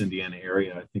Columbus, Indiana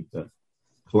area, I think the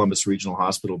Columbus Regional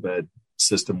Hospital bed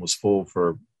system was full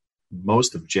for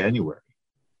most of January.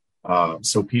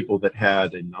 So people that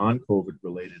had a non-COVID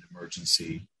related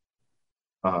emergency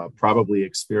probably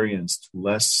experienced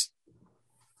less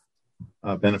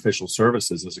beneficial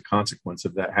services as a consequence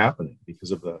of that happening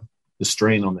because of the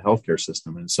strain on the healthcare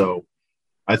system. And so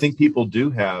I think people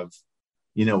do have,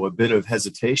 a bit of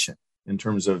hesitation in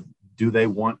terms of, do they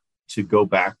want to go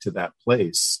back to that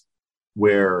place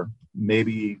where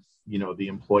maybe, the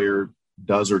employer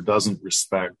does or doesn't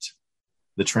respect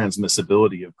the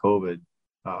transmissibility of COVID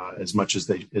as much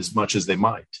as they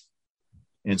might.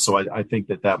 And so I think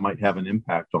that might have an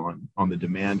impact on the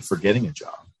demand for getting a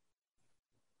job.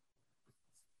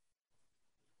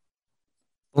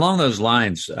 Along those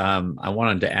lines, I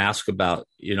wanted to ask about,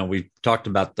 we've talked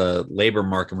about the labor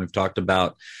market, and we've talked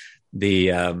about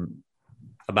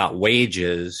about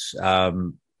wages.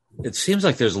 It seems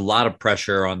like there's a lot of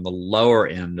pressure on the lower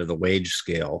end of the wage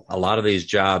scale. A lot of these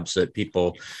jobs that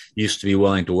people used to be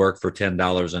willing to work for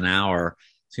 $10 an hour,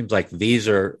 seems like these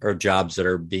are jobs that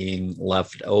are being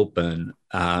left open,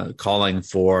 calling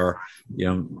for,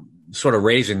 sort of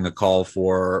raising the call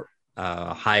for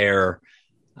higher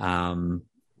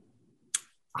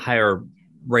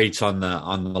rates on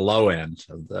the low end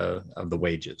of the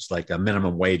wages, like a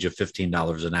minimum wage of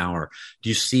 $15 an hour. Do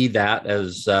you see that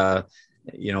as how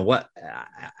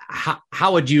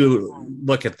would you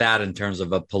look at that in terms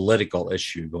of a political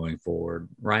issue going forward,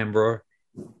 Ryan Brewer?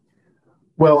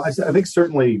 Well, I think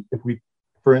certainly if we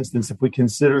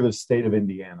consider the state of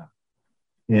Indiana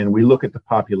and we look at the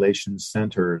population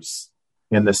centers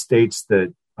and the states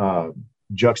that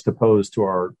juxtapose to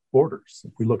our borders,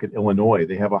 if we look at Illinois,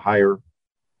 they have a higher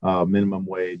minimum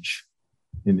wage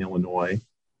in Illinois,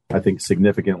 I think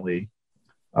significantly.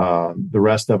 The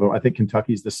rest of them, I think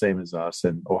Kentucky's the same as us,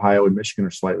 and Ohio and Michigan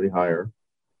are slightly higher.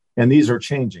 And these are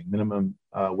changing. Minimum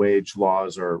wage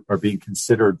laws are being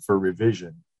considered for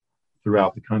revision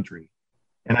throughout the country.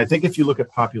 And I think if you look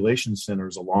at population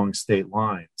centers along state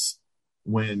lines,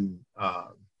 when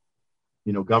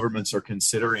governments are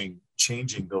considering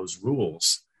changing those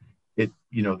rules,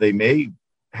 they may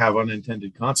have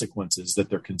unintended consequences that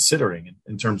they're considering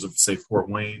in terms of, say, Fort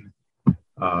Wayne,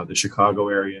 the Chicago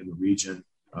area and the region,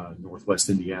 Northwest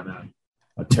Indiana,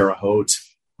 Terre Haute,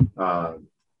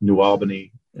 New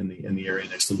Albany, in the area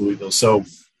next to Louisville. So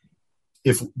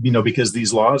because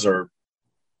these laws are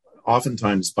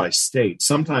oftentimes by state,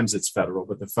 sometimes it's federal,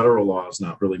 but the federal law is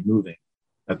not really moving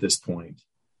at this point.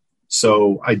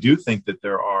 So I do think that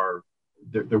there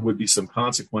would be some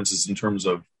consequences in terms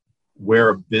of where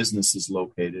a business is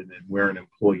located and where an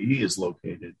employee is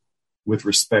located with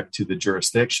respect to the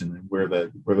jurisdiction and where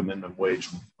the minimum wage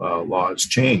law has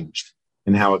changed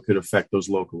and how it could affect those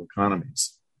local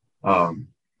economies.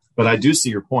 But I do see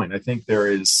your point. I think there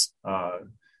is,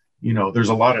 there's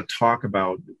a lot of talk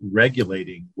about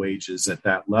regulating wages at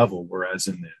that level, whereas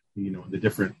in the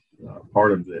different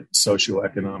part of the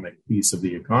socioeconomic piece of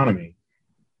the economy,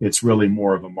 it's really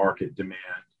more of a market demand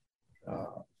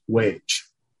wage.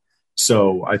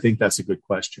 So I think that's a good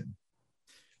question.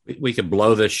 We could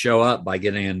blow this show up by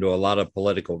getting into a lot of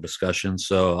political discussion.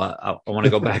 So I want to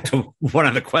go back to one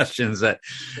of the questions that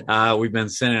we've been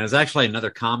sending. It's actually another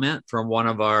comment from one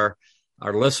of our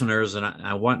listeners, and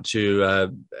I want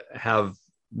to have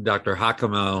Dr.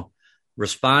 Hakamo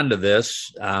respond to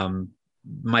this.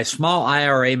 My small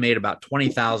IRA made about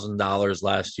 $20,000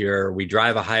 last year. We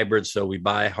drive a hybrid, so we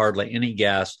buy hardly any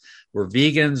gas. We're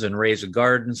vegans and raise a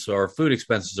garden, so our food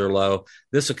expenses are low.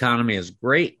 This economy is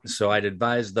great, so I'd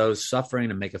advise those suffering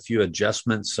to make a few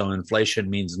adjustments so inflation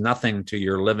means nothing to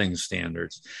your living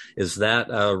standards. Is that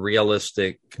a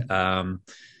realistic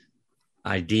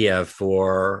idea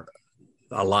for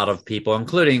a lot of people,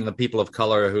 including the people of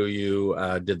color who you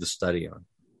did the study on?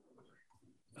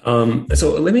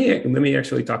 So let me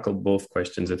actually tackle both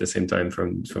questions at the same time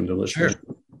from the listener.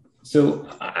 Sure. So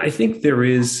I think there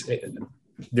is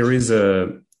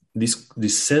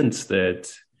this sense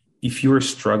that if you're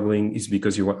struggling, it's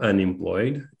because you are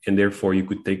unemployed, and therefore you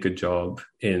could take a job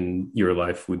and your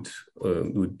life would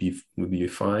be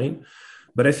fine.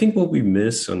 But I think what we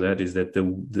miss on that is that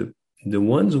the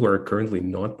ones who are currently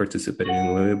not participating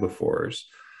in labor force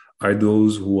are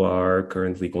those who are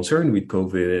currently concerned with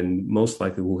COVID and most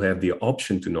likely will have the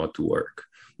option to not to work.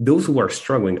 Those who are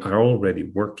struggling are already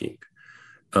working.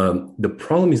 The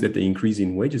problem is that the increase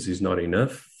in wages is not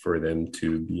enough for them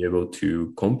to be able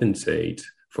to compensate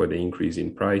for the increase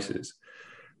in prices.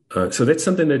 So that's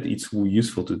something that it's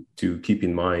useful to keep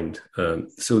in mind.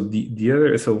 As for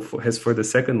the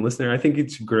second listener, I think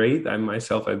it's great.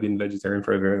 I've been vegetarian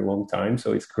for a very long time,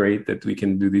 so it's great that we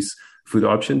can do these food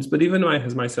options. But even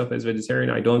as vegetarian,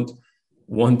 I don't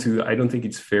think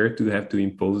it's fair to have to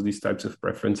impose these types of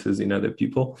preferences in other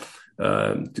people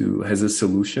as a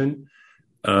solution.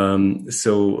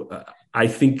 I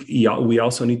think we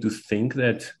also need to think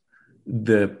that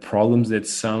the problems that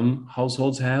some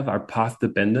households have are path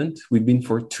dependent. We've been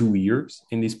for 2 years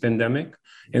in this pandemic.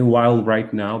 And while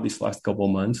right now, these last couple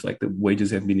of months, like the wages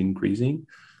have been increasing,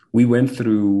 we went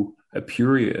through a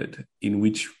period in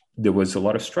which there was a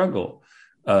lot of struggle.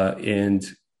 And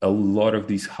a lot of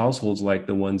these households, like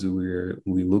the ones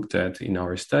we looked at in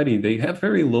our study, they have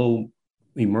very low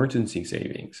emergency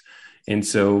savings. And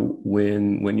so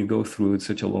when you go through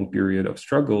such a long period of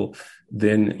struggle,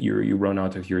 then you run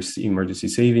out of your emergency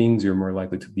savings, you're more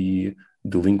likely to be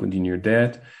delinquent in your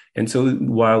debt. And so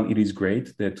while it is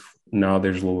great that now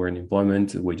there's lower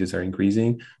unemployment, wages are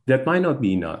increasing, that might not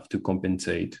be enough to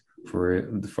compensate for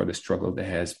the struggle that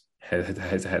has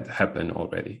happened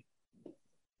already.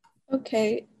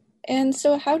 Okay. And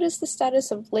so how does the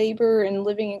status of labor and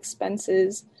living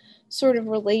expenses sort of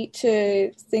relate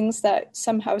to things that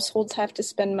some households have to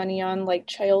spend money on, like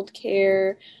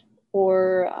childcare,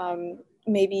 or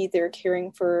maybe they're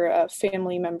caring for a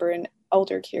family member in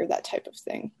elder care, that type of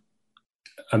thing?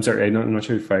 I'm sorry, I'm not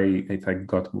sure if I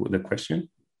got the question.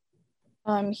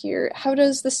 Here, how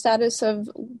does the status of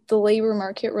the labor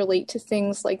market relate to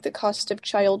things like the cost of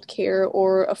childcare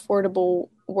or affordable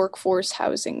workforce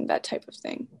housing, that type of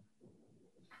thing?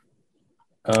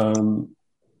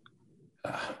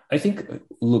 I think,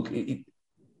 look, it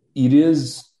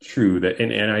is true that,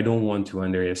 and I don't want to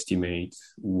underestimate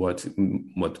what,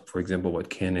 for example, what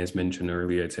Ken has mentioned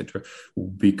earlier, etc.,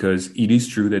 because it is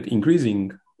true that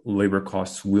increasing labor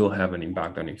costs will have an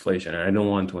impact on inflation, and I don't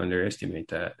want to underestimate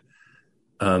that.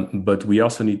 But we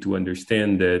also need to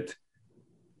understand that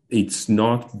it's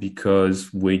not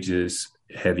because wages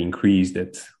have increased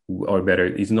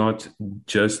it's not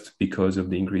just because of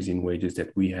the increase in wages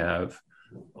that we have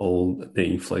all the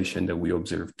inflation that we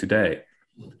observe today.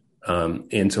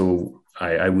 And so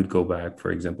I would go back,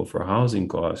 for example, for housing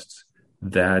costs,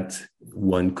 that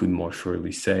one could more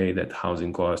surely say that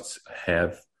housing costs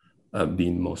have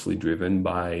been mostly driven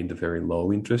by the very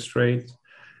low interest rates.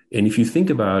 And if you think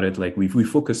about it, like we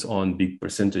focus on big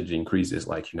percentage increases,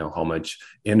 like, how much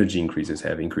energy increases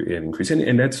have increased.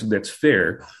 And that's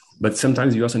fair. But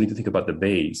sometimes you also need to think about the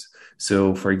base.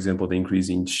 So, for example, the increase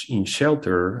in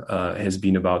shelter has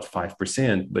been about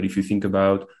 5%. But if you think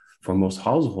about, for most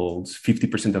households,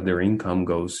 50% of their income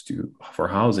goes for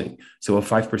housing. So a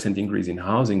 5% increase in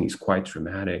housing is quite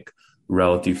dramatic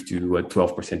relative to a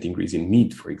 12% increase in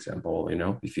meat, for example.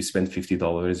 If you spend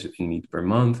 $50 in meat per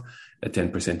month, a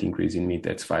 10% increase in meat,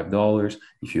 that's $5.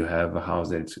 If you have a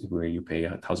house where you pay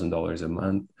 $1,000 a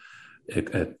month,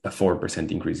 a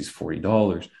 4% increase is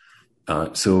 $40.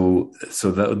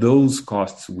 Those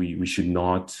costs we should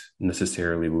not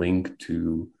necessarily link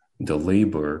to the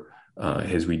labor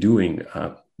as we're doing.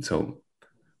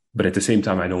 But at the same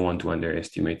time, I don't want to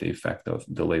underestimate the effect of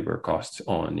the labor costs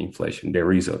on inflation.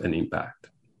 There is an impact.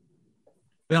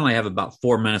 We only have about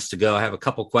 4 minutes to go. I have a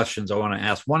couple questions I want to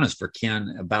ask. One is for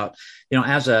Ken about,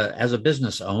 as a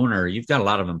business owner, you've got a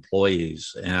lot of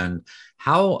employees, and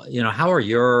how are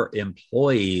your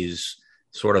employees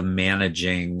sort of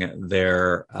managing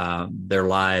their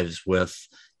lives with,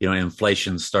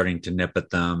 inflation starting to nip at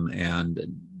them, and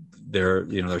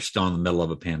they're still in the middle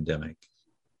of a pandemic?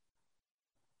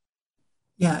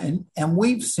 Yeah, and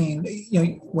we've seen,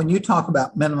 when you talk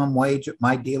about minimum wage at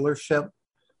my dealership,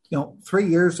 3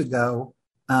 years ago,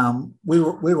 we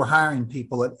were hiring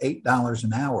people at $8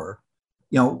 an hour.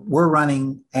 We're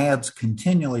running ads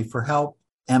continually for help,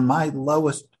 and my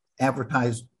lowest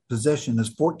advertised position is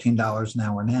 $14 an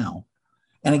hour now.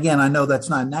 And again, I know that's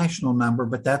not a national number,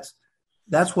 but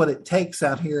that's what it takes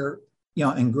out here,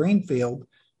 in Greenfield.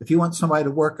 If you want somebody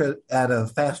to work at a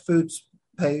fast food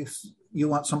place, you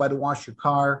want somebody to wash your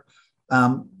car,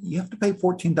 you have to pay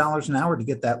 $14 an hour to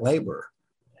get that labor.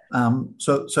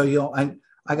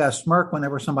 I got a smirk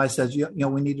whenever somebody says,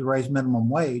 we need to raise minimum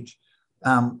wage.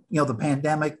 The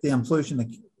pandemic, the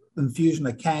infusion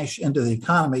of cash into the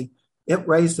economy, it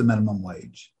raised the minimum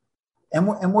wage.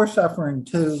 And we're suffering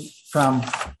too from,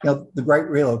 the great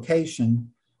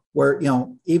relocation, where,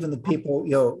 even the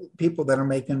people that are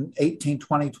making $18,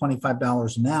 $20,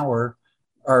 $25 an hour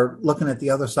are looking at the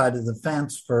other side of the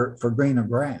fence for greener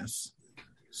grass.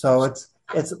 So it's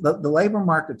the labor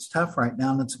market's tough right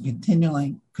now, and it's a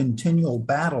continual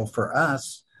battle for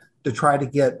us to try to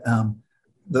get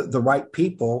the right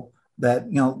people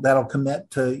that, that'll commit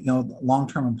to,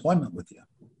 long-term employment with you.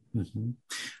 Mm-hmm.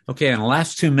 Okay. In the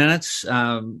last 2 minutes,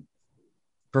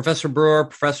 Professor Brewer,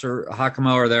 Professor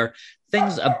Hakamo, are there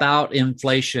things about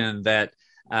inflation that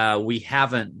we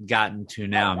haven't gotten to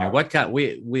now? I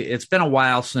mean, it's been a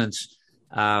while since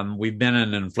we've been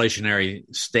in an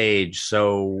inflationary stage.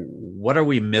 So what are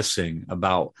we missing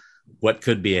about what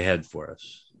could be ahead for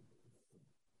us?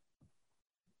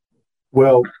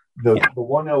 Well, the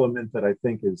one element that I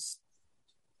think is,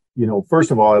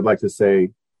 first of all, I'd like to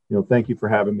say, thank you for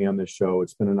having me on this show.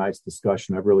 It's been a nice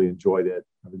discussion. I've really enjoyed it.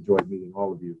 I've enjoyed meeting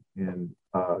all of you. And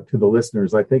to the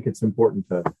listeners, I think it's important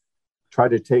to try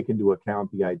to take into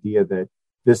account the idea that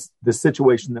this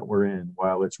situation that we're in,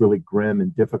 while it's really grim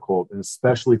and difficult, and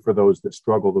especially for those that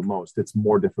struggle the most, it's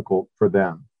more difficult for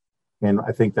them. And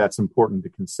I think that's important to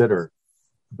consider.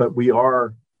 But we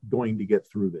are going to get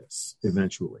through this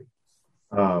eventually.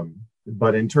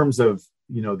 But in terms of,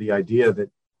 the idea that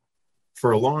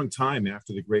for a long time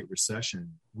after the Great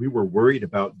Recession, we were worried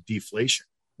about deflation,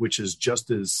 which is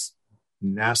just as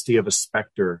nasty of a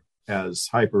specter as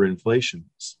hyperinflation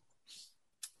is.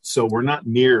 So we're not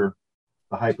near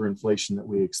the hyperinflation that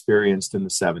we experienced in the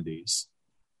 70s.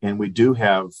 And we do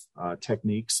have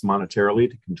techniques monetarily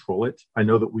to control it. I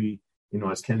know that we,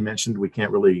 as Ken mentioned, we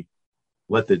can't really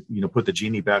put the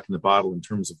genie back in the bottle in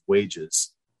terms of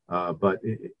wages. But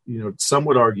some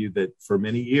would argue that for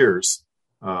many years,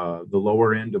 the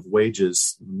lower end of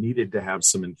wages needed to have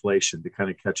some inflation to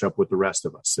kind of catch up with the rest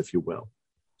of us, if you will.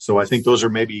 So I think those are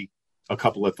maybe a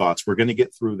couple of thoughts. We're going to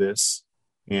get through this.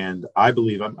 And I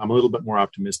believe I'm a little bit more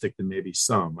optimistic than maybe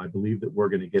some. I believe that we're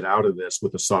going to get out of this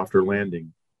with a softer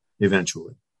landing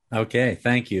eventually. Okay.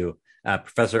 Thank you.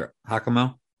 Professor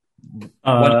Hakamo?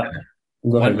 Go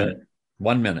ahead.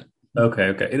 1 minute.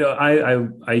 Okay.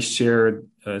 I shared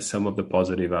some of the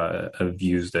positive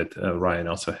views that Ryan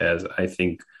also has. I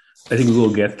think we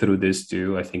will get through this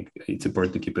too. I think it's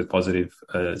important to keep a positive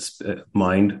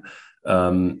mind,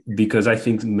 because I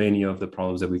think many of the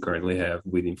problems that we currently have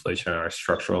with inflation are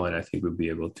structural, and I think we'll be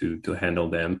able to handle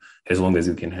them as long as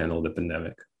we can handle the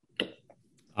pandemic.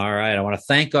 All right. I want to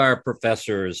thank our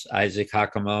professors, Isaac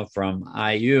Hakamo from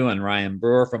IU and Ryan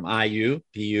Brewer from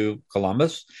PU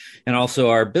Columbus, and also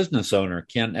our business owner,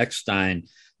 Ken Eckstein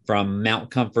from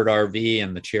Mount Comfort RV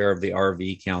and the chair of the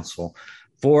RV Council.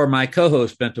 For my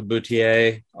co-host, Bento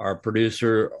Boutier, our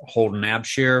producer, Holden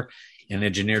Abshire, and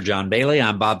engineer John Bailey,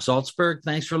 I'm Bob Salzberg.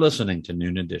 Thanks for listening to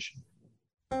Noon Edition.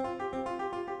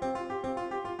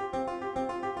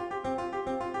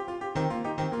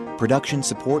 Production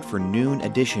support for Noon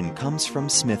Edition comes from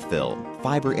Smithville,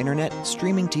 fiber internet,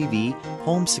 streaming TV,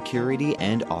 home security,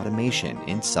 and automation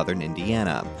in southern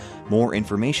Indiana. More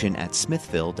information at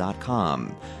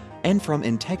smithville.com. And from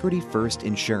Integrity First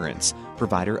Insurance,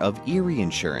 provider of Erie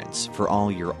Insurance for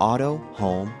all your auto,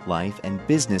 home, life, and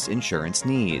business insurance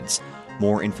needs.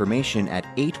 More information at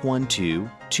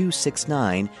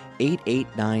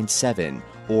 812-269-8897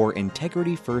 or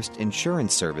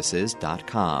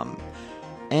integrityfirstinsuranceservices.com.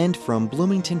 And from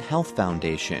Bloomington Health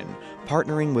Foundation,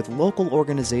 partnering with local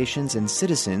organizations and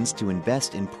citizens to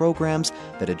invest in programs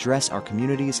that address our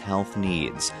community's health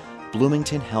needs.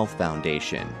 Bloomington Health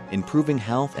Foundation, improving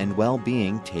health and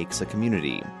well-being takes a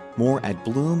community. More at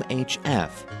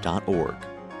bloomhf.org.